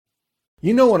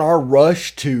You know, in our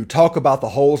rush to talk about the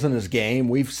holes in his game,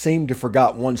 we've seemed to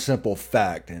forgot one simple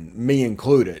fact, and me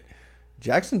included.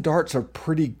 Jaxson Dart's a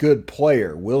pretty good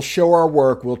player. We'll show our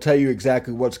work, we'll tell you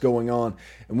exactly what's going on,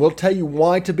 and we'll tell you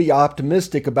why to be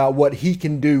optimistic about what he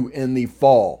can do in the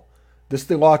fall. This is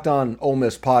the Locked On Ole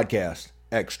Miss Podcast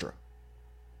Extra.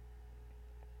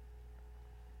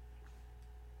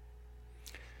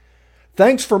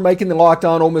 Thanks for making the Locked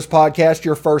On Ole Miss Podcast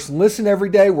your first listen every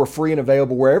day. We're free and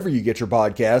available wherever you get your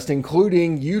podcast,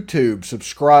 including YouTube.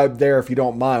 Subscribe there if you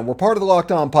don't mind. We're part of the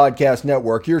Locked On Podcast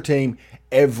Network, your team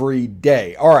every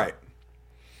day. All right.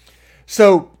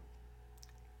 So,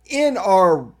 in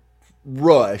our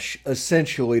rush,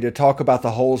 essentially, to talk about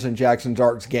the holes in Jaxson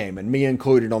Dart's game, and me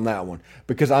included on that one,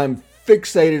 because I'm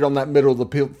fixated on that middle of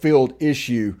the field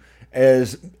issue,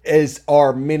 as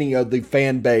are many of the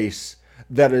fan base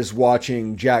that is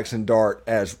watching Jaxson Dart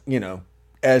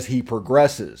as he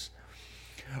progresses.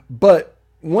 But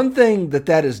one thing that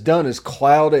has done is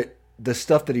clouded the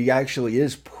stuff that he actually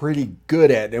is pretty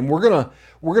good at. And we're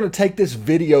gonna take this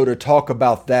video to talk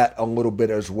about that a little bit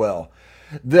as well.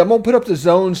 I'm gonna put up the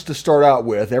zones to start out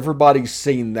with. Everybody's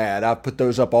seen that. I put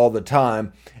those up all the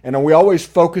time. And we always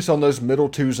focus on those middle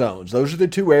two zones. Those are the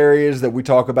two areas that we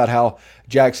talk about how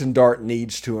Jaxson Dart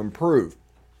needs to improve.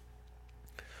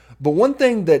 But one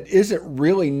thing that isn't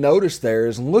really noticed there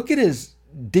is look at his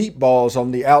deep balls on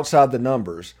the outside the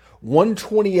numbers.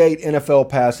 128 NFL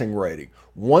passing rating,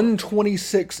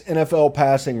 126 NFL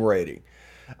passing rating.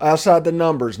 Outside the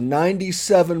numbers,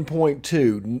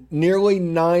 97.2, nearly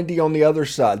 90 on the other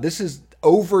side. This is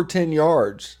over 10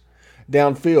 yards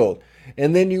downfield.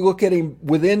 And then you look at him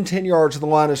within 10 yards of the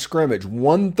line of scrimmage,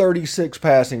 136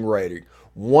 passing rating,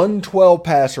 112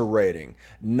 passer rating,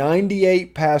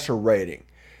 98 passer rating.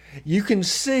 You can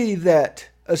see that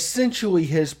essentially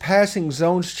his passing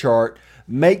zones chart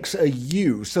makes a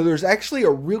U. So there's actually a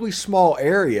really small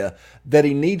area that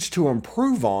he needs to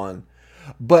improve on.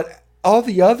 But all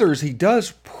the others he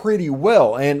does pretty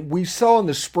well. And we saw in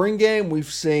the spring game,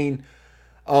 we've seen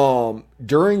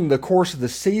during the course of the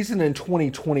season in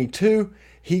 2022,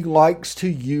 he likes to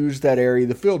use that area of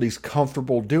the field. He's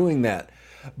comfortable doing that.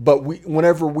 But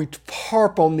whenever we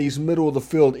harp on these middle of the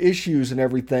field issues and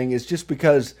everything, it's just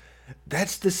because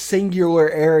that's the singular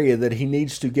area that he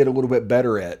needs to get a little bit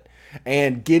better at.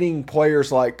 And getting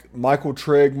players like Michael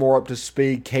Trigg more up to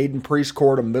speed, Caden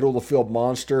Priestcourt, a middle of the field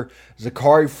monster,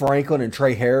 Zachary Franklin and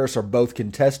Trey Harris are both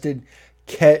contested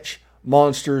catch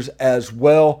monsters as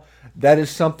well. That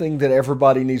is something that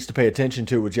everybody needs to pay attention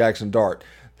to with Jaxson Dart.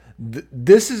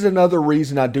 This is another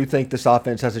reason I do think this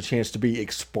offense has a chance to be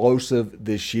explosive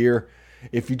this year.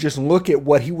 If you just look at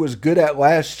what he was good at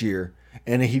last year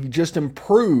and he just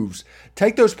improves,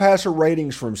 take those passer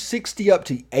ratings from 60 up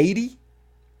to 80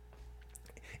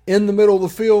 in the middle of the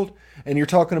field, and you're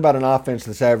talking about an offense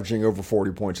that's averaging over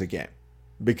 40 points a game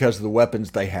because of the weapons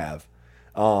they have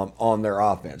on their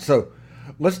offense. So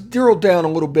let's drill down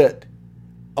a little bit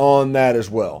on that as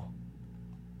well.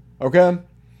 Okay?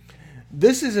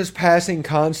 This is his passing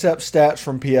concept stats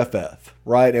from PFF,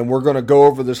 right? And we're going to go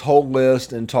over this whole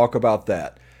list and talk about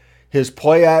that. His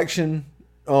play action,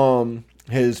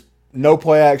 his no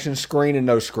play action, screen, and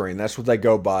no screen. That's what they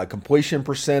go by. Completion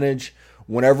percentage,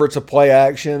 whenever it's a play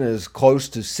action, is close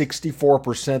to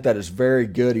 64%. That is very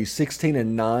good. He's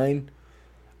 16-9.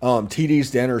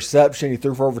 TDs to interception. He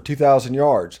threw for over 2,000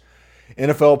 yards.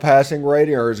 NFL passing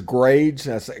rating, or his grades,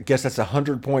 I guess that's a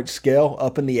 100-point scale,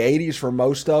 up in the 80s for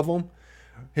most of them.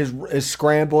 His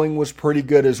scrambling was pretty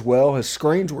good as well. His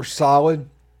screens were solid.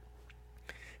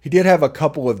 He did have a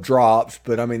couple of drops,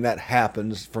 but I mean, that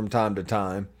happens from time to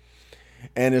time.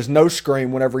 And his no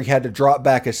screen, whenever he had to drop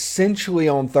back essentially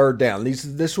on third down.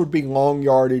 This would be long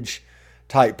yardage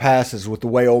type passes with the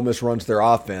way Ole Miss runs their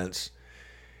offense.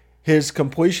 His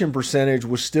completion percentage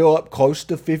was still up close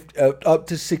to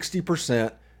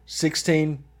 60%,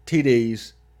 16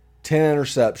 TDs, 10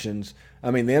 interceptions.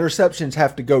 I mean, the interceptions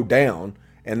have to go down,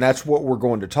 and that's what we're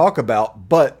going to talk about.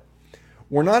 But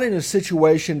we're not in a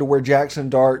situation to where Jaxson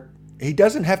Dart, he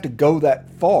doesn't have to go that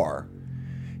far.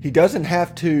 He doesn't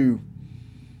have to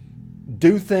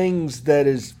do things that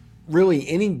is really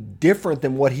any different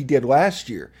than what he did last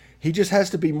year. He just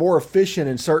has to be more efficient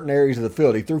in certain areas of the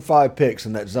field. He threw 5 picks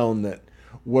in that zone that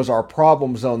was our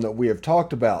problem zone that we have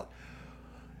talked about.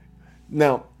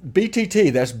 Now,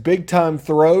 BTT, that's big time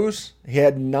throws. He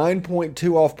had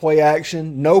 9.2 off play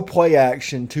action, no play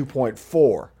action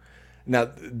 2.4. Now,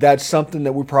 that's something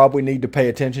that we probably need to pay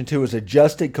attention to is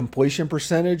adjusted completion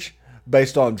percentage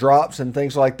based on drops and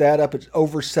things like that. Up at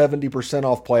over 70%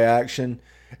 off play action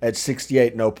at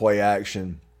 68 no play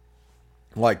action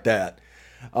like that.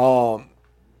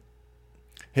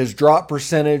 His drop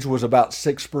percentage was about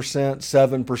 6%,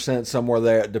 7%, somewhere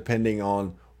there, depending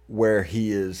on where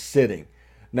he is sitting.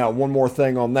 Now, one more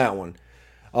thing on that one.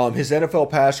 His NFL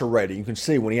passer rating, you can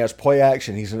see when he has play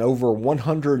action, he's an over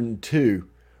 102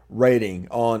 rating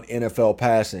on NFL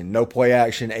passing. No play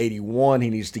action, 81. He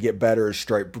needs to get better at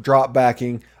straight drop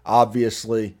backing,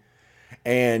 obviously.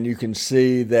 And you can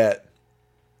see that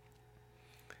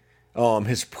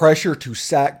his pressure to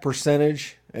sack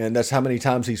percentage, and that's how many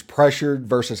times he's pressured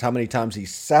versus how many times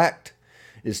he's sacked,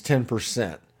 is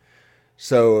 10%.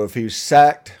 So if he's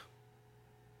sacked,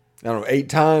 8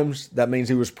 times, that means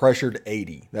he was pressured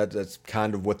 80. That's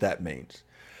kind of what that means.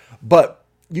 But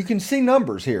you can see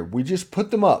numbers here. We just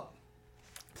put them up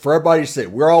for everybody to see.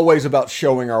 We're always about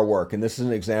showing our work, and this is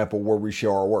an example where we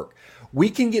show our work. We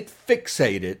can get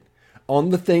fixated on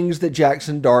the things that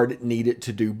Jaxson Dart needed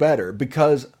to do better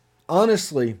because,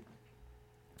 honestly,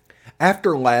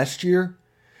 after last year,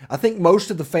 I think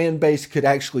most of the fan base could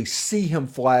actually see him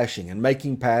flashing and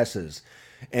making passes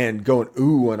and going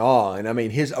ooh and ah. And I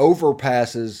mean, his over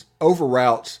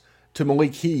routes to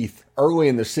Malik Heath early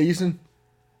in the season,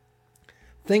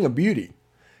 thing of beauty.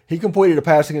 He completed a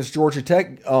pass against Georgia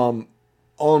Tech on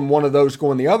one of those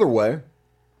going the other way.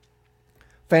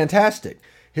 Fantastic.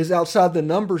 His outside the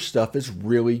numbers stuff is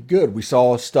really good. We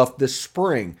saw stuff this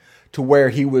spring to where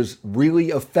he was really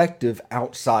effective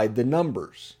outside the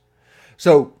numbers.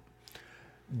 So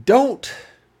don't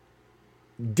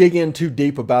dig in too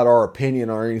deep about our opinion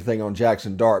or anything on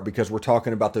Jaxson Dart because we're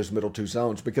talking about those middle two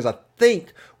zones, because I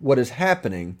think what is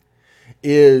happening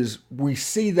is we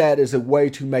see that as a way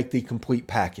to make the complete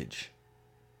package.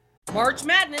 March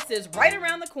Madness is right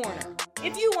around the corner.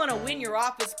 If you want to win your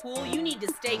office pool, you need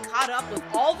to stay caught up with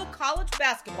all the college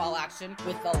basketball action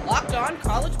with the Locked On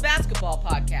College Basketball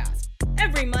Podcast.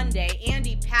 Every Monday,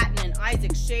 Andy Patton and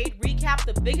Isaac Shade recap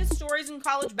the biggest stories in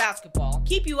college basketball,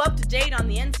 keep you up to date on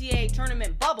the NCAA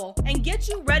tournament bubble, and get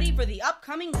you ready for the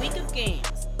upcoming week of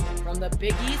games. From the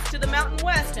Big East to the Mountain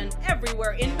West and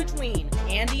everywhere in between,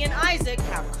 Andy and Isaac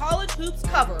have college hoops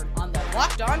covered on the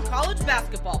Locked On College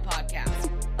Basketball Podcast.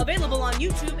 Available on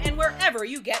YouTube and wherever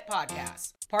you get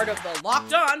podcasts. Part of the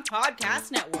Locked On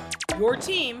Podcast Network. Your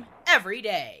team every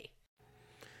day.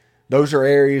 Those are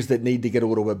areas that need to get a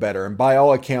little bit better. And by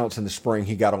all accounts, in the spring,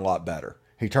 he got a lot better.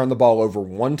 He turned the ball over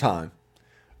one time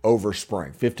over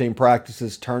spring. 15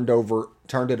 practices, turned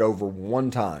it over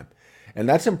one time. And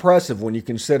that's impressive when you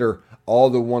consider all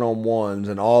the one-on-ones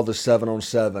and all the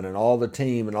 7-on-7 and all the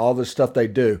team and all the stuff they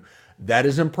do. That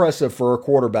is impressive for a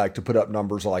quarterback to put up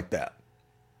numbers like that.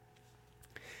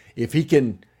 If he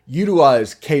can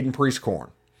utilize Caden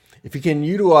Priestcorn, if he can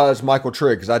utilize Michael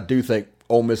Trigg, because I do think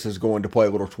Ole Miss is going to play a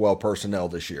little 12 personnel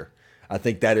this year. I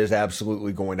think that is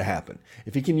absolutely going to happen.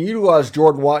 If he can utilize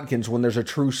Jordan Watkins when there's a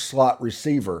true slot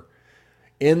receiver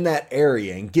in that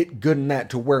area and get good in that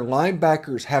to where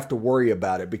linebackers have to worry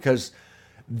about it, because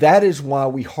that is why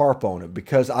we harp on it,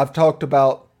 because I've talked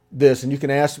about this, and you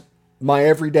can ask my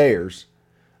everydayers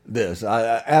this.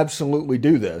 I absolutely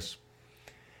do this.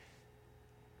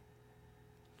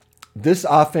 This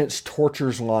offense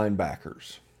tortures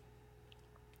linebackers.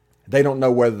 They don't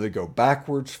know whether to go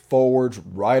backwards, forwards,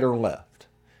 right, or left.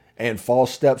 And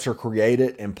false steps are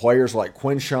created, and players like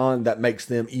Quinshawn, that makes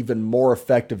them even more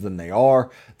effective than they are.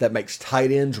 That makes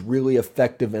tight ends really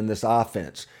effective in this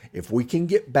offense. If we can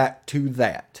get back to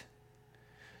that,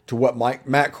 to what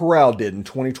Matt Corral did in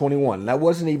 2021, and that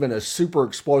wasn't even a super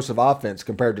explosive offense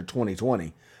compared to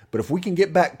 2020, but if we can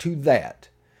get back to that,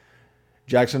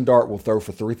 Jaxson Dart will throw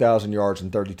for 3,000 yards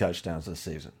and 30 touchdowns this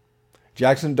season.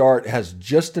 Jaxson Dart has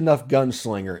just enough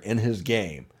gunslinger in his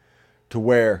game to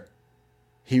where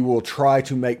he will try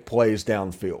to make plays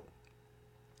downfield.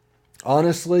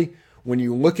 Honestly, when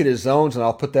you look at his zones, and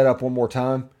I'll put that up one more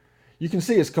time, you can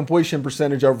see his completion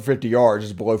percentage over 50 yards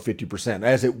is below 50%,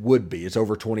 as it would be. It's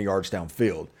over 20 yards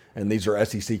downfield, and these are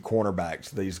SEC cornerbacks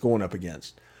that he's going up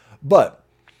against. But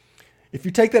if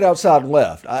you take that outside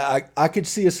left, I could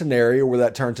see a scenario where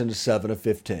that turns into 7 of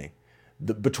 15.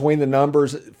 Between the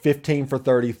numbers, 15 for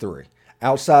 33.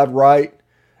 Outside right,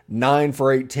 9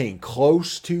 for 18.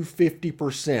 Close to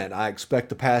 50%. I expect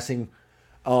the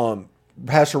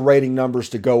passer rating numbers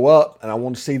to go up, and I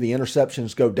want to see the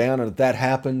interceptions go down. And if that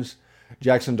happens,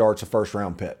 Jaxson Dart's a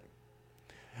first-round pick.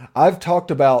 I've talked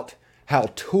about how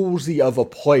toolsy of a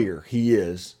player he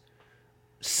is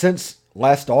since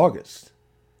last August.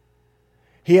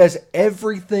 He has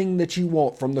everything that you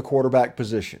want from the quarterback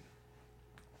position.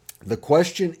 The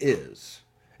question is,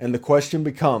 and the question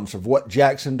becomes of what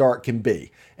Jaxson Dart can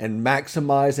be, and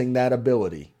maximizing that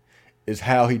ability is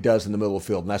how he does in the middle of the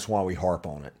field, and that's why we harp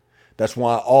on it. That's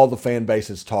why all the fan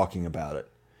base is talking about it.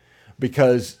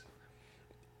 because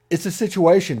it's a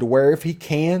situation to where if he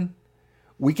can,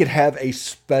 we could have a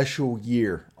special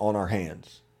year on our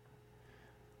hands,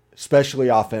 especially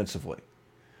offensively.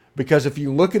 Because if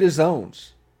you look at his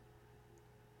zones,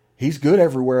 he's good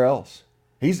everywhere else.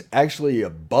 He's actually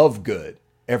above good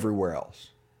everywhere else.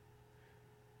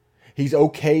 He's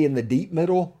okay in the deep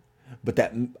middle, but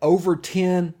that over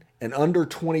 10 and under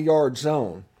 20-yard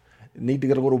zone, need to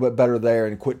get a little bit better there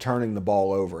and quit turning the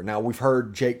ball over. Now, we've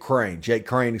heard Jake Crane. Jake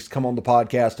Crane has come on the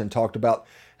podcast and talked about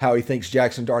how he thinks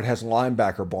Jaxson Dart has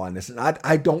linebacker blindness, and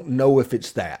I don't know if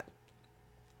it's that.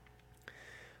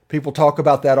 People talk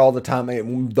about that all the time.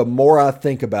 And the more I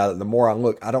think about it, the more I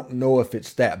look, I don't know if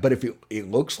it's that. But if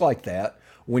it looks like that,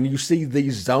 when you see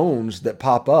these zones that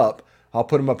pop up, I'll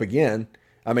put them up again.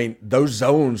 I mean, those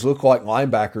zones look like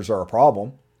linebackers are a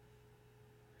problem.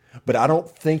 But I don't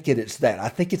think it's that. I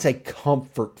think it's a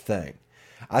comfort thing.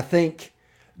 I think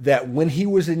that when he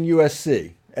was in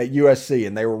at USC,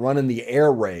 and they were running the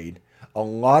air raid, a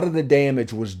lot of the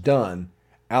damage was done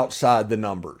outside the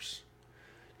numbers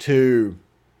to...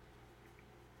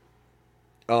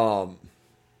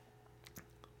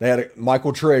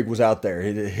 Michael Trigg was out there.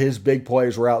 His big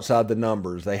plays were outside the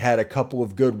numbers. They had a couple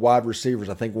of good wide receivers.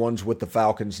 I think one's with the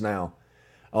Falcons now,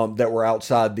 that were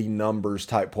outside the numbers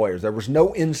type players. There was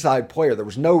no inside player. There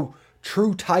was no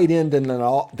true tight end in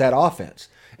that offense.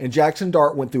 And Jaxson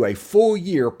Dart went through a full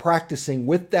year practicing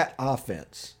with that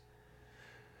offense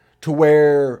to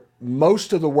where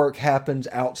most of the work happens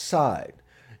outside.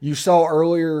 You saw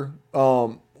earlier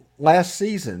last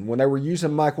season when they were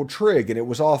using Michael Trigg, and it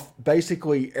was off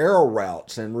basically arrow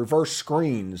routes and reverse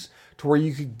screens to where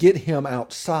you could get him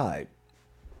outside.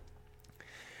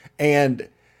 And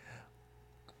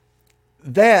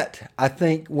that, I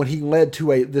think, when he led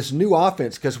to this new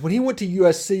offense, because when he went to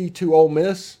USC to Ole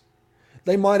Miss,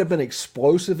 they might have been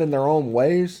explosive in their own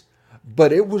ways,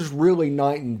 but it was really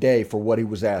night and day for what he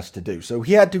was asked to do. So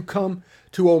he had to come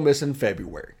to Ole Miss in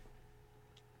February.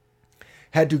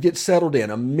 Had to get settled in,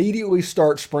 immediately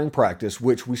start spring practice,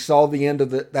 which we saw the end of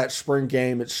that spring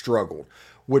game, it struggled,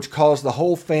 which caused the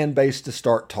whole fan base to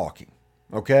start talking,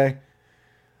 okay?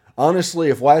 Honestly,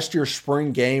 if last year's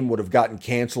spring game would have gotten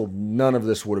canceled, none of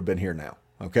this would have been here now,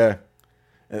 okay?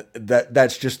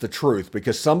 That's just the truth,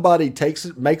 because somebody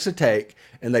makes a take,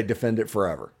 and they defend it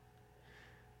forever.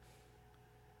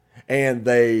 And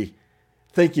they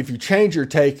think if you change your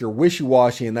take, you're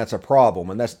wishy-washy, and that's a problem.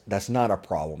 And that's not a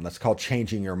problem. That's called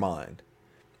changing your mind.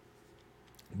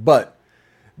 But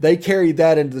they carried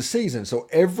that into the season. So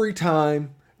every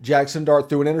time Jaxson Dart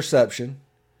threw an interception,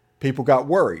 people got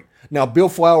worried. Now, Bill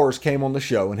Flowers came on the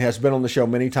show and has been on the show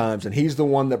many times, and he's the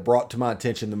one that brought to my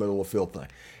attention the middle of the field thing.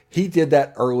 He did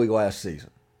that early last season.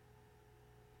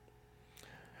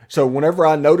 So whenever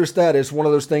I noticed that, it's one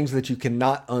of those things that you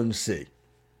cannot unsee.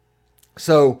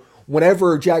 So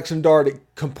whenever Jaxson Dart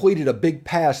completed a big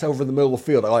pass over the middle of the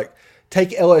field, like take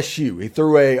LSU, he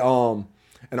threw an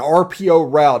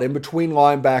RPO route in between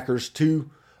linebackers to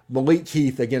Malik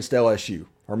Heath against LSU,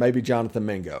 or maybe Jonathan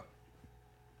Mingo.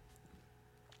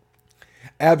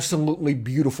 Absolutely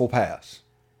beautiful pass.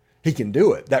 He can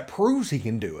do it. That proves he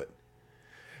can do it.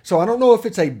 So I don't know if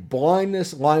it's a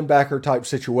blindness linebacker type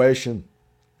situation,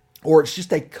 or it's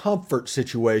just a comfort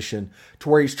situation to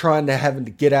where he's having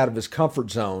to get out of his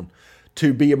comfort zone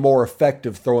to be a more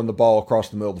effective throwing the ball across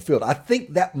the middle of the field. I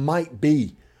think that might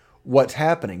be what's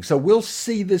happening. So we'll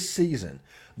see this season.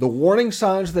 The warning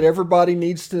signs that everybody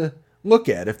needs to look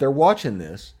at if they're watching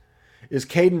this is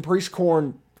Caden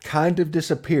Priestcorn kind of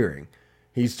disappearing.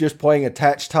 He's just playing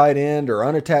attached tight end or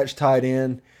unattached tight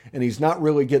end, and he's not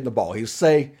really getting the ball. He'll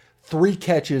say 3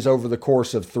 catches over the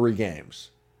course of 3 games.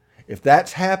 If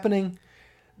that's happening,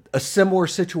 a similar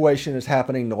situation is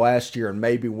happening to last year, and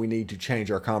maybe we need to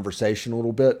change our conversation a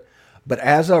little bit. But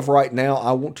as of right now,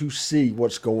 I want to see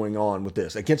what's going on with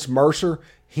this. Against Mercer,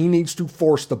 he needs to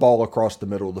force the ball across the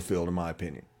middle of the field, in my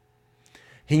opinion.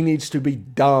 He needs to be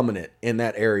dominant in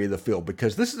that area of the field,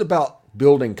 because this is about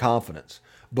building confidence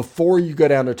before you go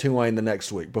down to Tulane the next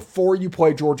week, before you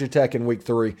play Georgia Tech in week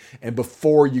 3, and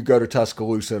before you go to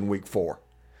Tuscaloosa in week 4.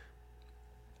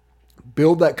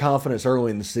 Build that confidence early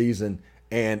in the season,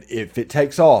 and if it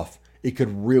takes off, it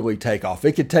could really take off.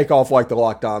 It could take off like the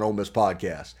Locked On Ole Miss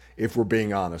podcast, if we're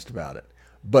being honest about it.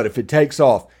 But if it takes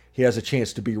off, he has a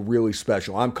chance to be really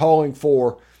special. Right now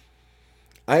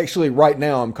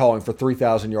I'm calling for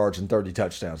 3,000 yards and 30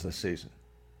 touchdowns this season.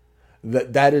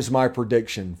 That is my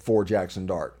prediction for Jaxson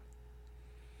Dart.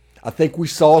 I think we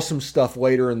saw some stuff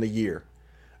later in the year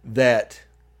that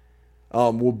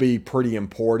will be pretty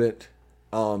important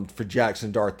for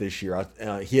Jaxson Dart this year.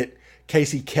 He hit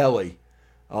Casey Kelly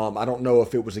I don't know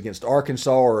if it was against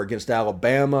Arkansas or against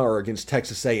Alabama or against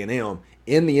Texas A&M,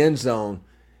 in the end zone.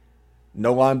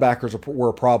 No linebackers were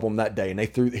a problem that day, and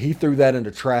he threw that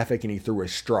into traffic, and he threw a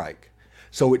strike.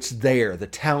 So it's there. The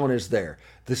talent is there.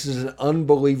 This is an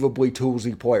unbelievably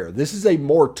toolsy player. This is a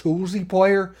more toolsy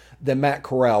player than Matt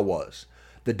Corral was.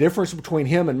 The difference between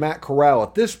him and Matt Corral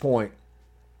at this point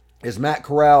is Matt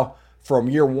Corral, from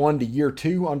year 1 to year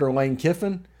 2 under Lane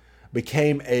Kiffin,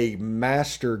 became a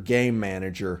master game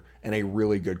manager and a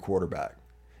really good quarterback.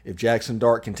 If Jaxson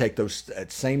Dart can take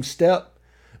that same step,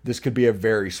 this could be a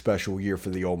very special year for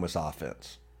the Ole Miss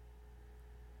offense.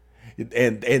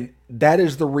 And that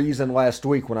is the reason last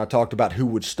week when I talked about who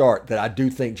would start, that I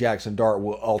do think Jaxson Dart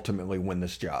will ultimately win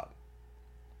this job.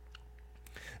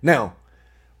 Now,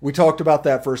 we talked about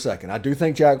that for a second. I do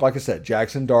think, like I said,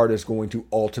 Jaxson Dart is going to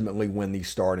ultimately win the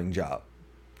starting job.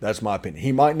 That's my opinion.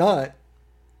 He might not,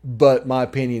 but my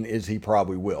opinion is he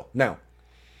probably will. Now,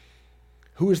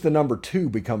 who is the number 2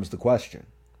 becomes the question,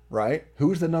 right?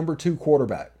 Who's the number 2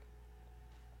 quarterback?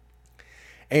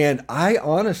 And I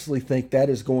honestly think that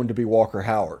is going to be Walker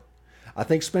Howard. I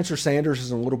think Spencer Sanders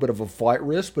is a little bit of a flight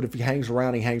risk, but if he hangs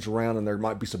around, and there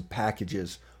might be some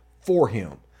packages for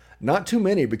him. Not too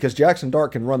many, because Jaxson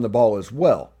Dart can run the ball as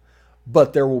well,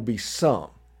 but there will be some.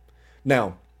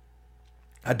 Now,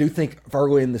 I do think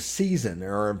early in the season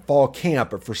or in fall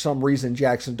camp, if for some reason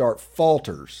Jaxson Dart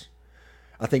falters,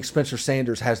 I think Spencer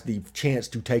Sanders has the chance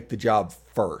to take the job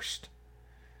first.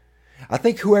 I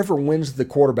think whoever wins the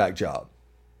quarterback job,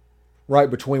 right,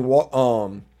 between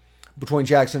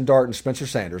Jaxson Dart and Spencer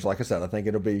Sanders, like I said, I think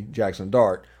it'll be Jaxson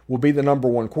Dart, will be the number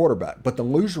 1 quarterback, but the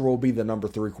loser will be the number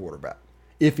 3 quarterback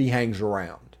if he hangs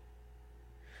around.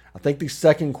 I think the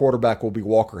second quarterback will be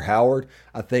Walker Howard.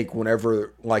 I think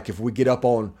if we get up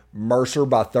on Mercer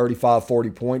by 35, 40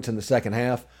 points in the second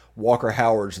half, Walker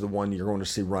Howard's the one you're going to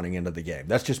see running into the game.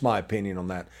 That's just my opinion on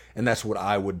that, and that's what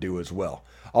I would do as well.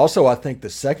 Also, I think the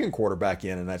second quarterback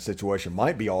in that situation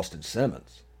might be Austin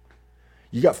Simmons.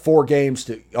 You got 4 games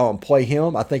to play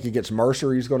him. I think against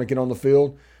Mercer, he's going to get on the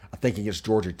field. I think against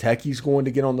Georgia Tech, he's going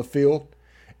to get on the field.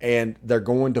 And they're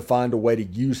going to find a way to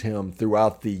use him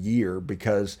throughout the year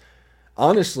because,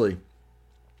 honestly,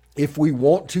 if we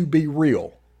want to be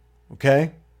real,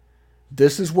 okay,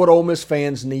 this is what Ole Miss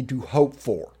fans need to hope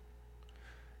for.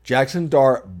 Jaxson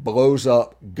Dart blows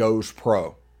up, goes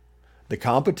pro. The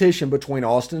competition between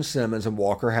Austin Simmons and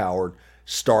Walker Howard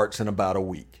starts in about a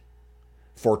week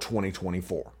for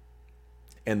 2024.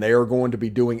 And they are going to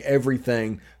be doing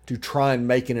everything to try and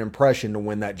make an impression to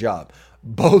win that job,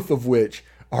 both of which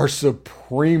are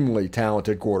supremely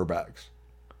talented quarterbacks.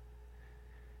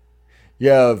 You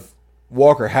have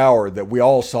Walker Howard that we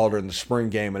all saw during the spring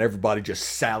game and everybody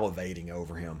just salivating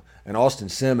over him. And Austin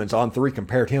Simmons on 3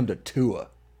 compared him to Tua.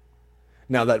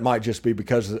 Now that might just be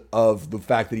because of the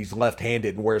fact that he's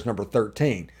left-handed and wears number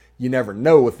 13. You never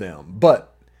know with them.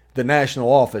 But the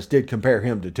national office did compare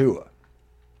him to Tua.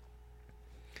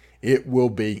 It will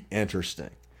be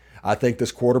interesting. I think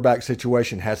this quarterback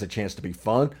situation has a chance to be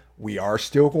fun. We are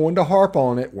still going to harp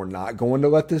on it. We're not going to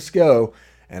let this go.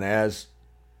 And as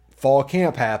fall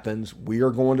camp happens, we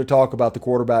are going to talk about the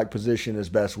quarterback position as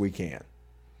best we can.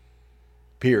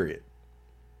 Period.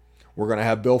 We're going to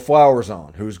have Bill Flowers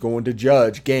on, who's going to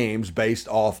judge games based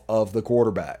off of the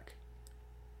quarterback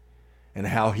and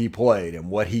how he played and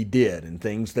what he did and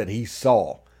things that he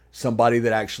saw. Somebody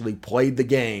that actually played the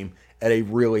game at a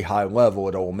really high level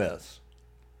at Ole Miss.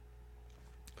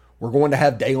 We're going to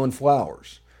have Dalen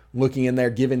Flowers looking in there,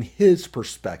 giving his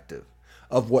perspective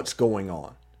of what's going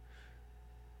on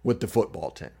with the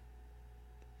football team.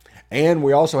 And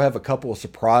we also have a couple of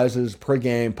surprises,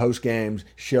 pregame, postgame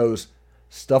shows,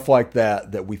 stuff like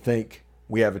that we think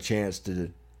we have a chance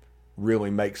to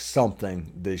really make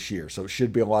something this year. So it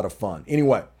should be a lot of fun.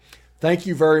 Anyway, thank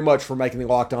you very much for making the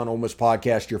Locked On Ole Miss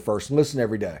podcast your first listen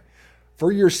every day.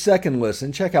 For your second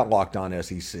listen, check out Locked On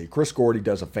SEC. Chris Gordy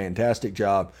does a fantastic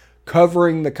job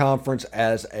covering the conference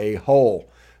as a whole.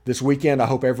 This weekend, I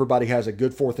hope everybody has a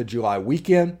good 4th of July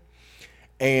weekend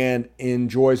and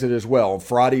enjoys it as well. On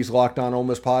Friday's Locked On Ole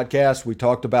Miss podcast, we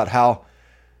talked about how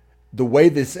the way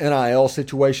this NIL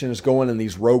situation is going and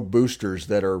these rogue boosters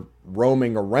that are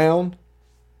roaming around,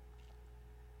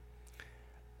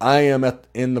 I am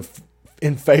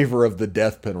in favor of the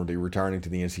death penalty returning to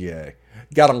the NCAA.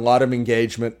 Got a lot of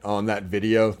engagement on that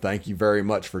video. Thank you very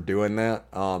much for doing that.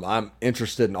 I'm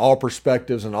interested in all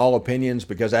perspectives and all opinions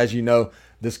because, as you know,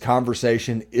 this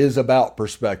conversation is about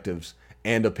perspectives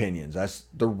and opinions. That's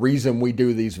the reason we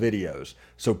do these videos,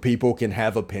 so people can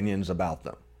have opinions about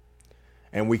them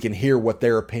and we can hear what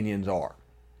their opinions are.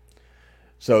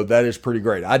 So that is pretty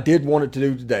great. I did want it to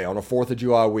do today on a 4th of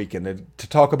July weekend to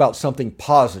talk about something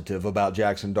positive about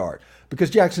Jaxson Dart, because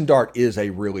Jaxson Dart is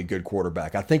a really good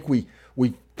quarterback. I think we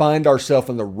find ourselves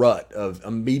in the rut of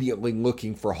immediately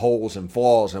looking for holes and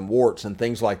flaws and warts and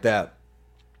things like that.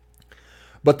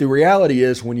 But the reality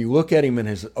is, when you look at him in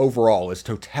his overall, his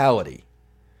totality,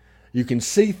 you can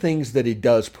see things that he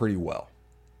does pretty well.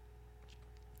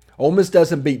 Ole Miss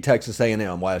doesn't beat Texas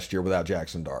A&M last year without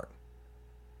Jaxson Dart.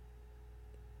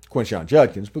 Quinshon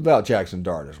Judkins, but without Jaxson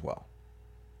Dart as well.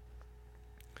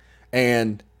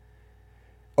 And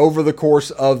over the course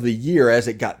of the year, as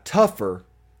it got tougher,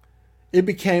 it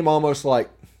became almost like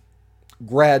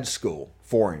grad school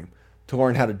for him to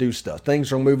learn how to do stuff.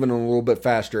 Things are moving in a little bit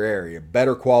faster area,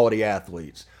 better quality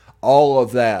athletes, all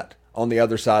of that on the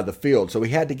other side of the field. So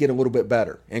he had to get a little bit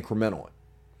better incrementally.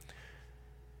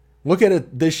 Look at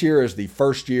it this year as the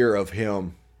first year of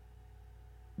him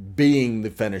being the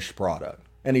finished product.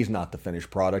 And he's not the finished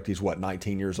product. He's,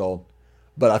 19 years old?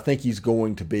 But I think he's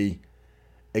going to be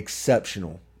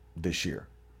exceptional this year.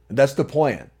 And that's the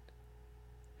plan.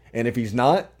 And if he's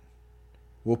not,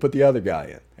 we'll put the other guy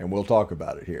in, and we'll talk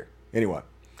about it here. Anyway,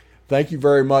 thank you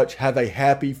very much. Have a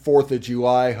happy 4th of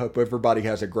July. Hope everybody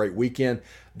has a great weekend.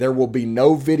 There will be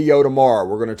no video tomorrow.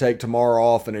 We're going to take tomorrow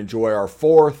off and enjoy our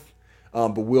 4th.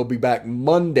 But we'll be back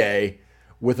Monday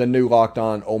with a new Locked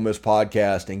On Ole Miss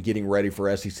podcast and getting ready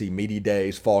for SEC Media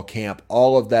Days, fall camp,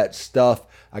 all of that stuff.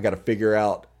 I got to figure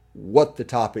out what the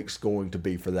topic's going to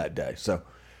be for that day. So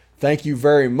thank you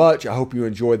very much. I hope you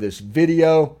enjoy this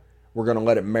video. We're going to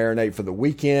let it marinate for the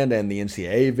weekend and the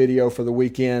NCAA video for the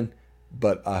weekend,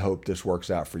 but I hope this works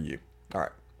out for you. All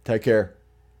right, take care.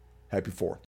 Happy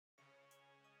 4th.